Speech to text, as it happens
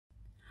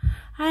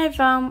Hi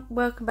everyone,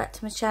 welcome back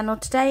to my channel.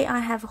 Today I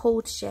have a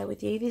haul to share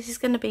with you. This is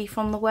going to be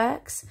from the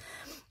works.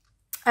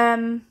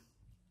 I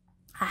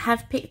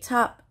have picked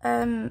up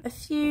a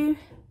few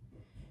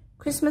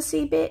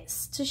Christmassy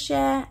bits to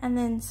share and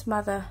then some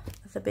other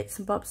bits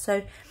and bobs.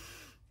 So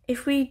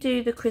if we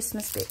do the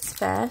Christmas bits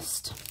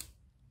first,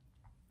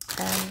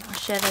 I'll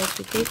share those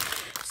with you.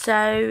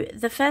 So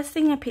the first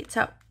thing I picked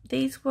up,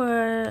 these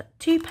were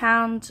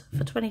 £2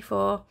 for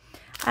 24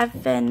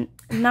 Advent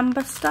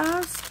number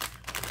stars.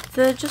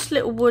 They're just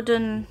little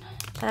wooden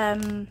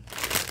numbers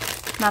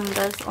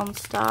on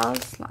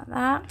stars like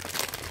that.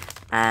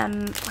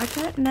 I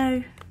don't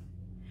know,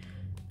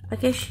 I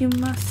guess you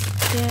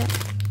must get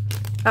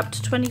up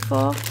to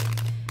 24.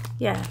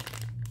 Yeah.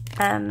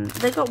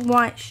 They got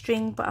white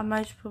string, but I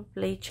most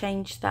probably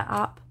changed that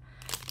up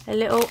a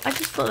little. I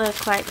just thought they were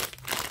quite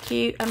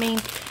cute. I mean,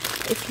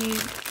 if you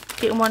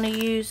didn't want to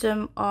use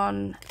them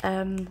on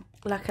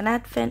like an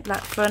advent,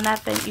 like for an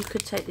advent, you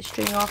could take the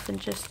string off and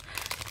just,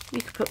 you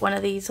could put one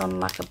of these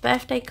on like a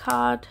birthday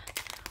card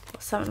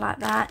or something like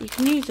that. You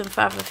can use them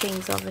for other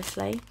things,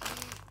 obviously.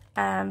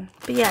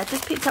 But yeah, I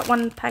just picked up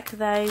one pack of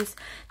those.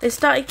 They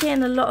started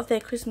getting a lot of their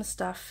Christmas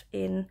stuff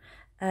in,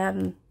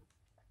 but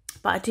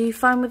I do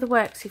find with the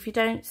works, if you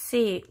don't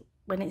see it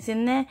when it's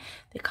in there,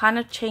 they kind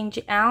of change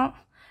it out.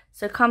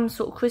 So come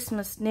sort of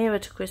Christmas, nearer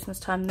to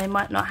Christmas time, they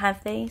might not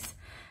have these.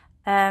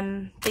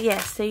 But yeah,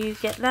 so you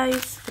get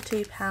those for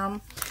 £2.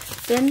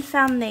 Then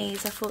found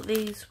these. I thought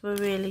these were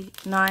really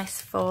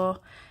nice for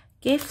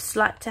gifts,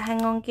 like to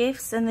hang on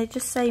gifts, and they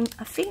just say,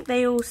 I think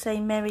they all say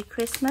Merry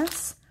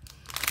Christmas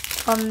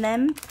on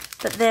them,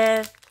 but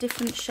they're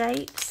different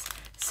shapes.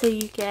 So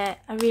you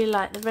get, I really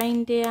like the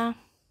reindeer.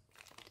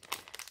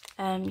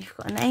 You've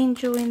got an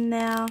angel in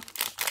there.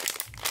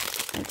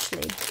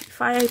 Actually,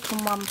 if I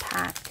open one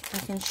pack, I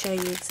can show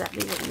you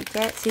exactly what you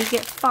get. So you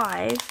get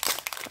 5.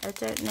 I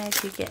don't know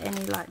if you get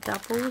any like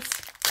doubles.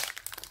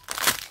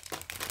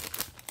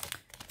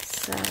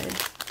 So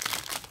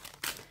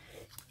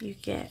you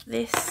get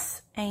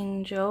this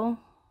angel.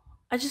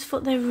 I just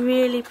thought they're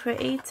really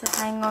pretty to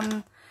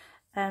hang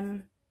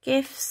on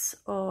gifts,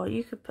 or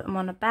you could put them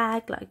on a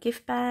bag, like a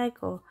gift bag,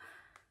 or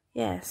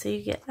yeah. So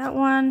you get that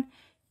one.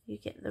 You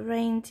get the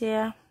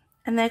reindeer,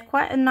 and they're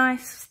quite a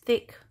nice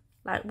thick,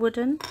 like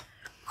wooden.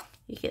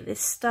 You get this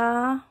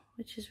star,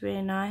 which is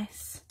really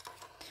nice.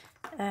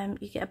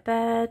 You get a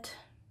bird,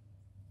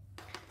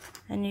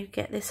 and you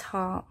get this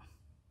heart.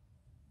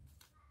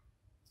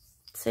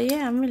 So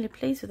yeah, I'm really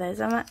pleased with those.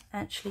 I might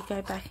actually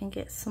go back and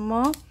get some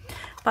more,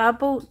 but I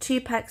bought 2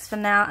 packs for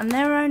now, and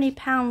they were only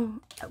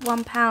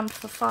 £1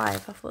 for 5. I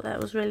thought that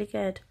was really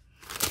good.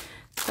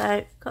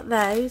 So got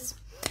those.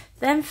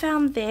 Then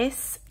found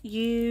this.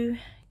 You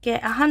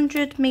get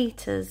 100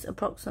 meters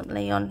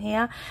approximately on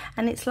here,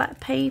 and it's like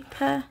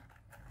paper,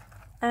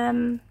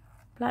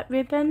 like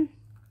ribbon.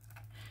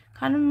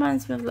 Kind of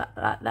reminds me of like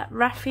that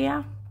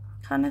raffia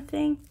kind of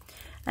thing.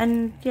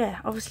 And yeah,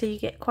 obviously you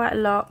get quite a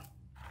lot.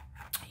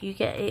 You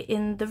get it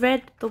in the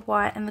red, the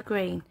white and the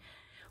green,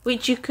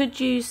 which you could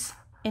use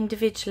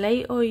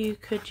individually or you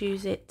could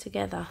use it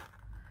together.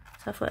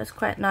 So I thought it was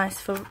quite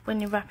nice for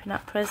when you're wrapping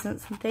up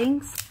presents and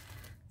things.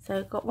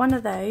 So got one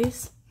of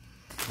those.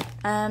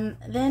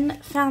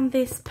 Then found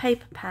this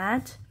paper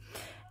pad.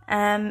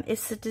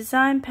 It's a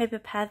design paper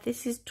pad.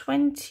 This is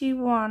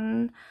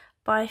 21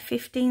 by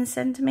 15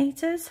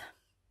 centimeters.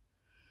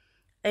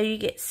 You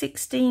get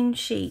 16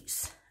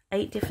 sheets,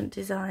 8 different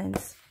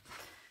designs.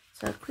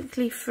 So I'll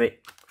quickly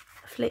flick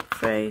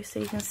through so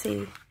you can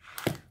see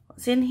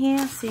what's in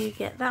here. So you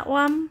get that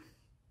one,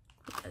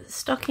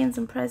 stockings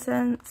and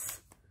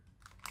presents.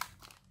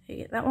 You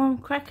get that one,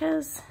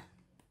 crackers.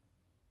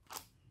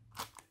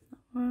 That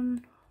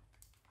one.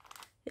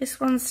 This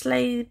one,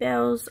 sleigh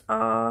bells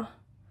are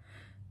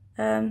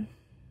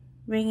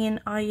ringing,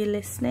 are you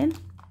listening?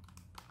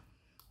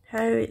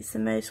 Oh, it's the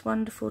most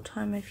wonderful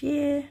time of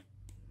year.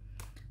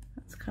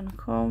 That's kind of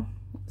cool.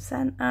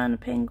 Santa and a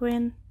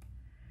penguin.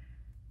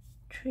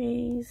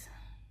 Trees.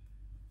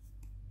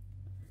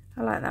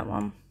 I like that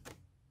one.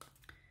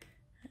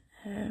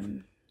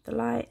 The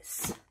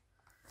lights.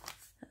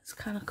 That's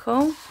kind of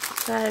cool.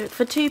 So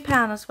for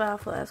 £2 as well, I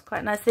thought that was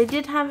quite nice. They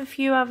did have a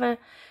few other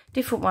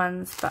different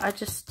ones, but I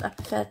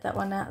preferred that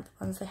one out of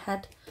the ones they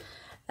had.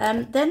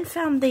 Then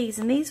found these,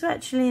 and these were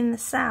actually in the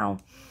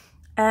sale.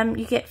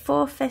 You get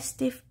 4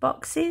 festive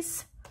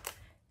boxes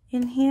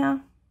in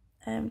here.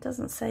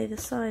 Doesn't say the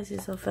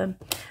sizes of them,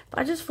 but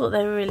I just thought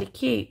they were really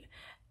cute.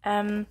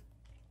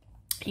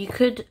 You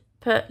could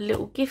put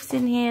little gifts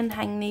in here and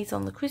hang these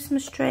on the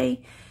Christmas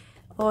tree,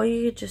 or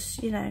you could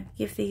just, you know,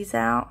 give these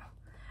out.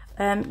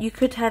 You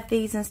could have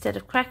these instead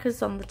of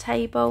crackers on the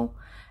table.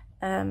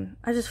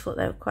 I just thought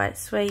they were quite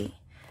sweet.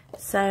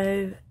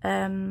 So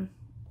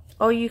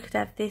or you could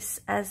have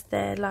this as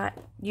their, like,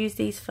 use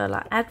these for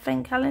like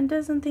advent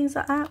calendars and things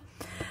like that.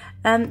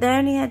 They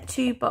only had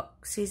 2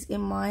 boxes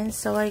in mine,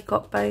 so I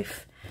got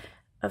both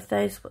of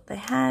those what they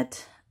had.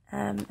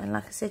 And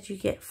like I said, you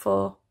get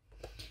 4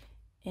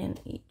 in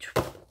each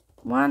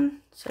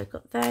one. So I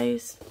got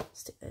those,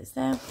 stick those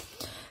there.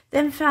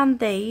 Then found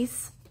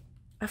these.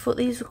 I thought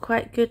these were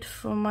quite good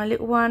for my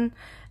little one,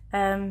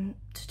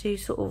 to do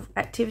sort of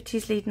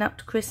activities leading up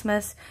to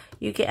Christmas.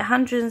 You get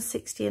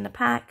 160 in a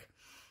pack,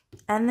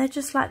 and they're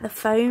just like the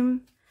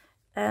foam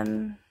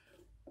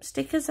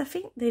stickers. I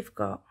think they've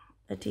got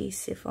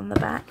adhesive on the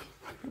back.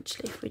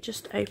 Actually, if we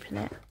just open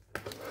it,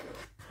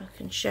 I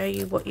can show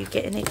you what you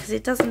get in it, because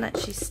it doesn't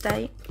actually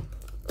state.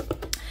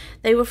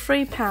 They were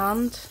 £3.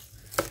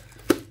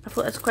 I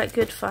thought that's quite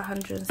good for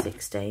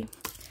 160.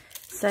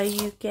 So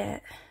you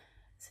get,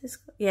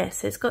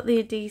 yes, it's got the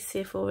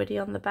adhesive already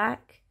on the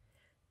back.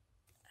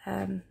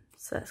 So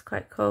that's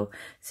quite cool.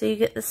 So you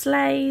get the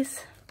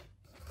sleighs,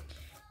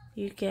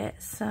 you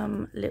get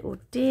some little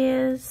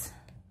deers.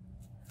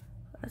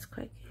 That's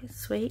quite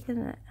sweet,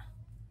 isn't it?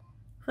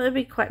 I thought it'd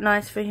be quite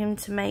nice for him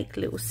to make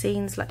little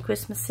scenes, like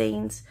Christmas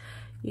scenes.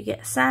 You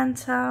get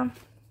Santa.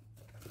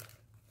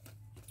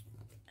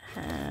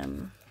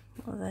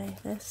 What are they?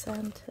 They're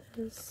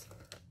Santas.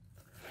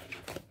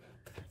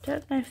 I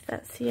don't know if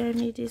that's the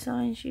only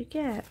designs you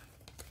get.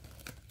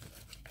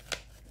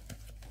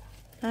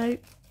 No.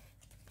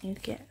 You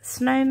get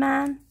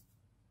Snowman.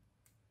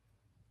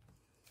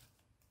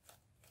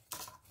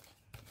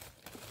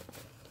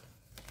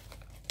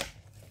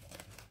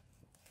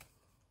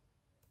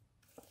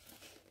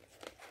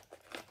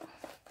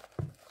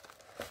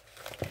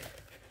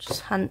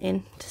 Just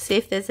hunting to see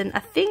if there's an, I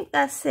think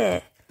that's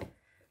it. I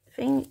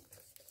think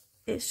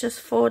it's just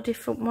 4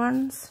 different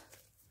ones.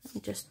 Let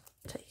me just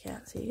take it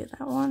out so you get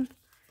that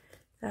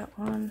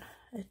one,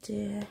 a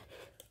deer,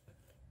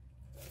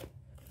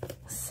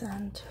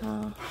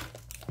 Santa,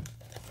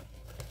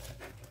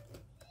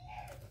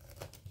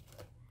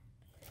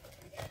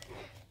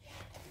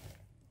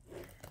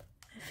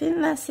 I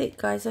think that's it,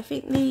 guys. I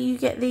think you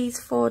get these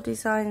 4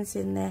 designs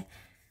in there.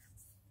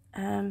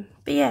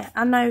 But yeah,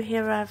 I know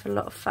here I have a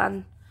lot of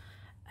fun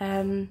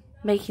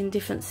making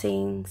different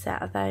scenes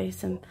out of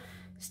those and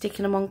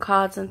sticking them on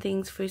cards and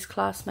things for his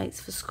classmates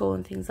for school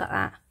and things like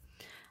that.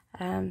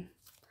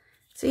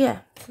 So yeah,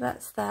 so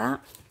that's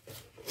that.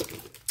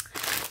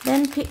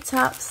 Then picked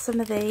up some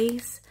of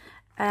these.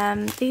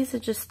 These are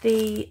just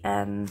the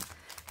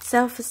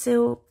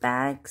self-seal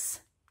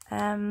bags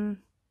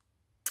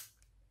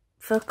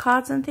for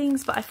cards and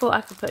things, but I thought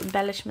I could put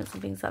embellishments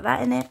and things like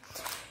that in it.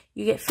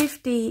 You get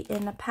 50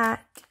 in a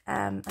pack,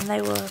 and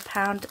they were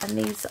 £1, and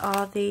these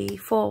are the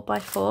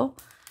 4x4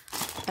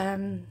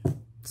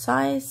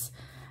 size.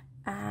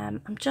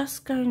 I'm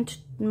just going to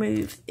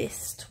move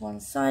this to one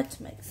side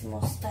to make some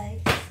more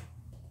space.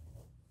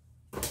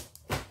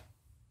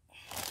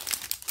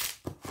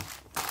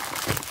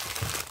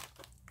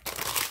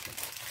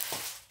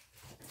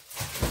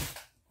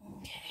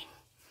 Okay,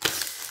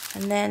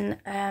 and then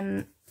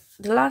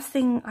the last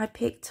thing I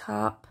picked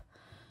up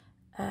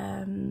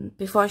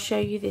before I show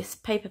you this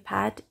paper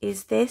pad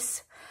is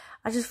this.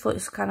 I just thought it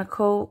was kind of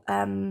cool.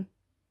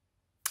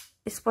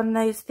 It's one of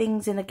those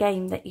things in a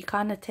game that you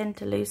kind of tend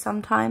to lose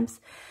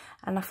sometimes,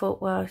 and I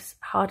thought, well, it's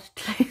harder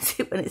to lose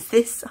it when it's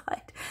this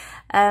side.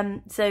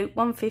 So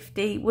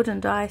 150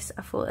 wooden dice,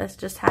 I thought that's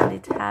just handy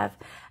to have,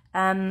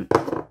 and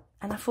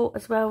I thought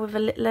as well with a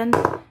little one,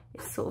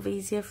 it's sort of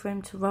easier for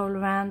him to roll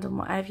around and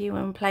what have you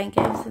when we're playing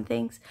games and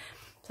things,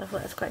 so I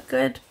thought that's quite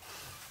good.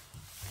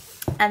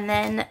 And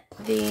then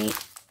the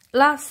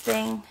last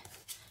thing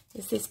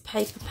is this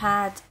paper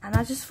pad, and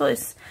I just thought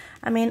it's,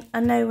 I mean,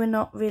 I know we're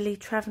not really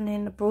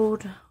travelling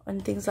abroad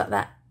and things like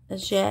that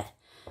as yet,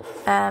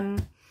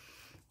 but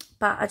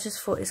I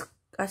just thought it's,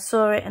 I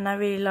saw it and I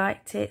really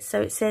liked it.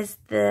 So it says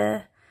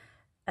the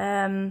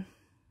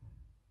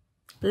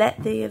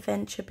let the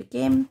adventure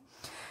begin.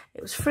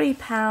 It was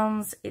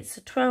 £3. It's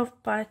a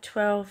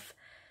 12x12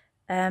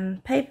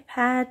 paper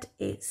pad.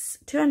 It's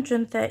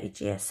 230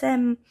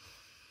 GSM.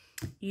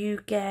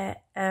 You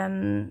get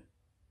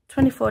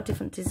 24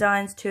 different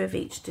designs, 2 of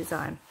each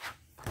design.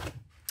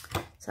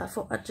 So I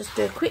thought I'd just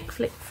do a quick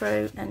flick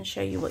through and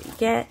show you what you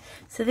get.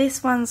 So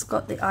this one's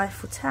got the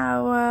Eiffel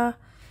Tower,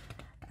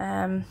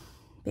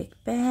 Big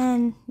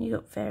Ben, you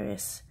got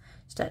various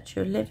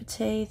Statue of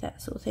Liberty,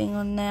 that sort of thing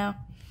on now.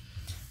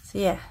 So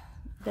yeah,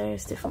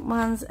 various different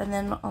ones. And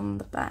then on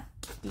the back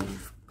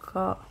you've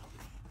got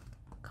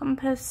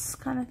compass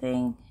kind of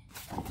thing.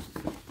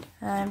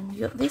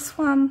 You got this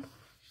one.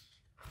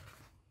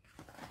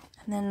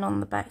 And then on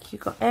the back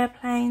you've got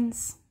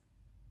airplanes.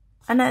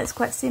 I know it's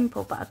quite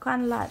simple, but I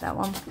kind of like that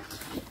one.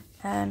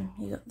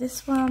 You got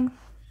this one.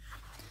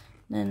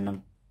 And then on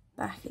the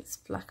back it's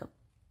like a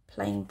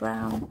plain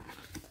brown.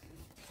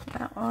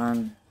 That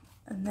one.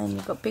 And then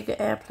you've got bigger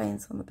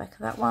airplanes on the back of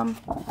that one.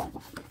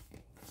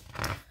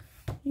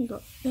 You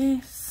got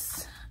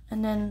this.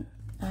 And then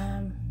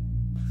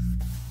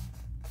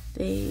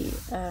the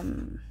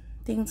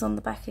things on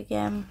the back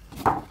again.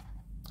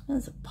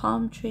 There's a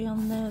palm tree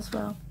on there as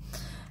well.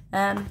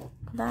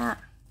 That.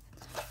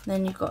 And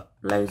then you've got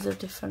loads of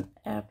different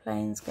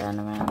airplanes going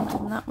around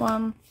on that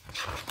one.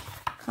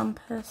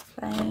 Compass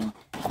plane.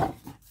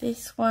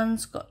 This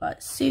one's got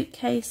like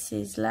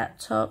suitcases,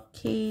 laptop,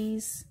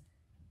 keys.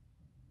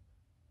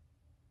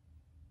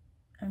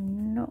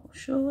 I'm not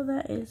sure what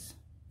that is.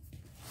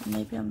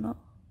 Maybe I'm not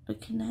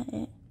looking at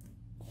it.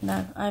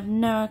 No, I have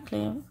no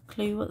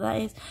clue what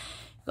that is.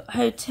 You've got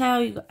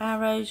hotel, you've got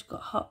arrows, you've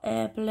got hot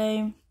air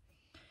balloon,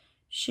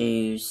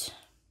 shoes,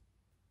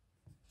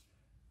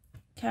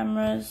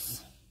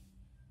 cameras,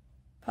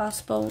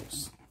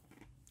 passports.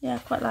 Yeah, I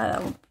quite like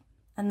that one.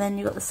 And then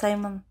you've got the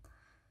same on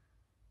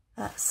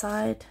that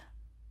side.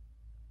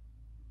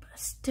 But I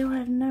still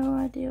have no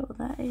idea what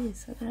that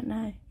is. I don't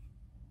know.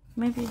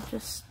 Maybe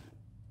just...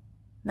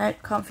 Nope,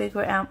 can't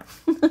figure it out.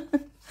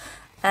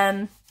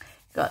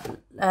 Got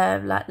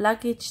like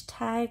luggage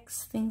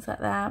tags, things like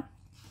that.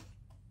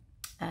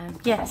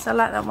 Yes, I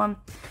like that one.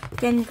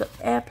 Again, you've got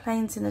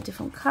airplanes in a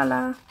different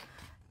colour.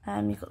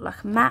 You've got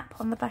like a map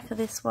on the back of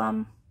this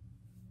one.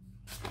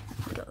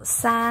 You've got the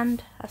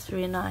sand. That's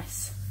really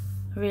nice.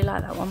 I really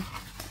like that one.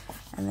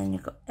 And then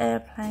you've got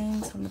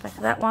airplanes on the back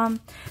of that one.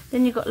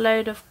 Then you've got a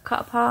load of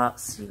cut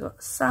parts. You've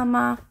got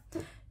summer,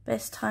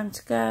 best time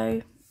to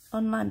go,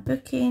 online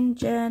booking,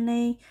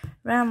 journey,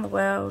 around the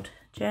world,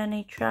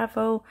 journey,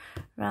 travel,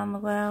 around the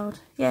world.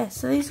 Yeah,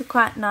 so these are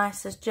quite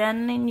nice as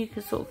journaling. You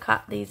can sort of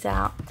cut these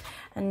out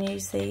and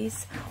use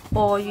these.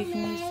 Or you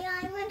can use...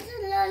 I want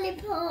a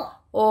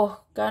lollipop.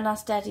 Or go and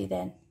ask Daddy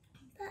then.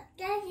 But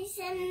Daddy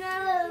said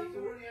no.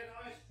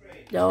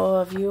 Oh,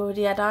 have you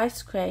already had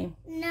ice cream?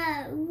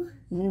 No.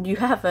 You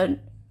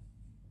haven't?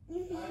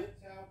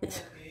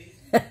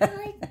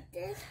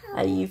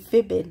 Are you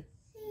fibbing?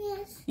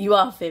 Yes. You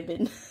are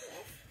fibbing.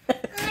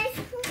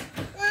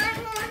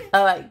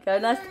 Alright, go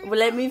and ask. Well,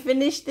 let me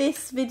finish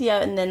this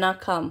video and then I'll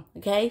come,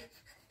 okay?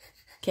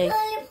 Okay.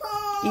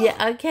 Lollipop.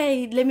 Yeah,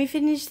 okay. Let me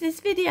finish this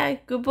video.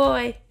 Good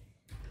boy.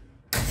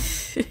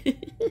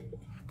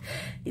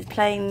 He's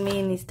playing me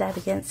and his dad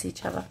against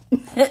each other.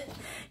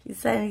 He's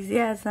saying he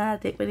hasn't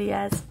had it, but he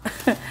has.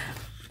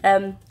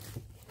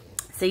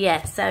 So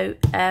yeah, so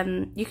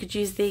you could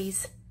use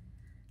these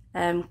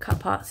cut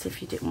parts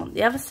if you didn't want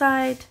the other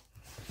side.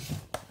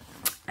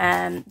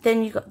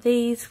 Then you've got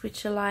these,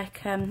 which are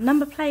like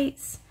number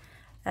plates.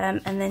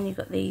 And then you've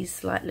got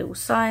these like little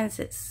signs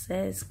that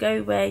says,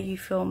 go where you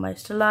feel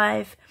most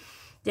alive.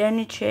 The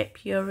only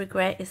trip you'll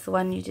regret is the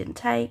one you didn't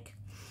take.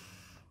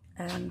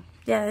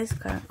 Yeah, those are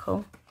kind of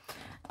cool.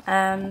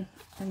 And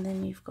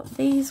then you've got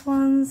these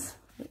ones,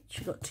 which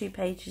you've got 2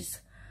 pages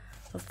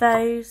of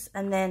those.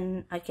 And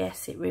then I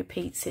guess it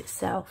repeats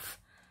itself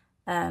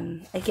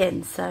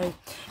again. So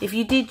if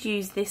you did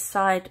use this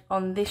side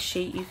on this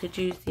sheet, you could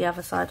use the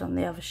other side on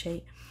the other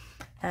sheet.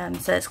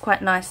 So it's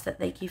quite nice that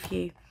they give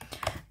you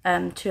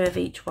 2 of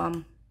each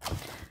one.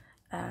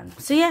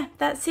 So yeah,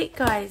 that's it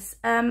guys.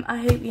 I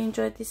hope you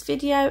enjoyed this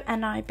video,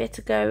 and I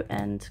better go,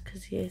 and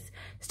because he's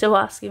still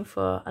asking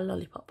for a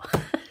lollipop.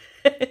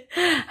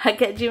 I'll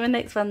catch you in the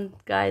next one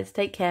guys.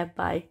 Take care.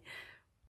 Bye.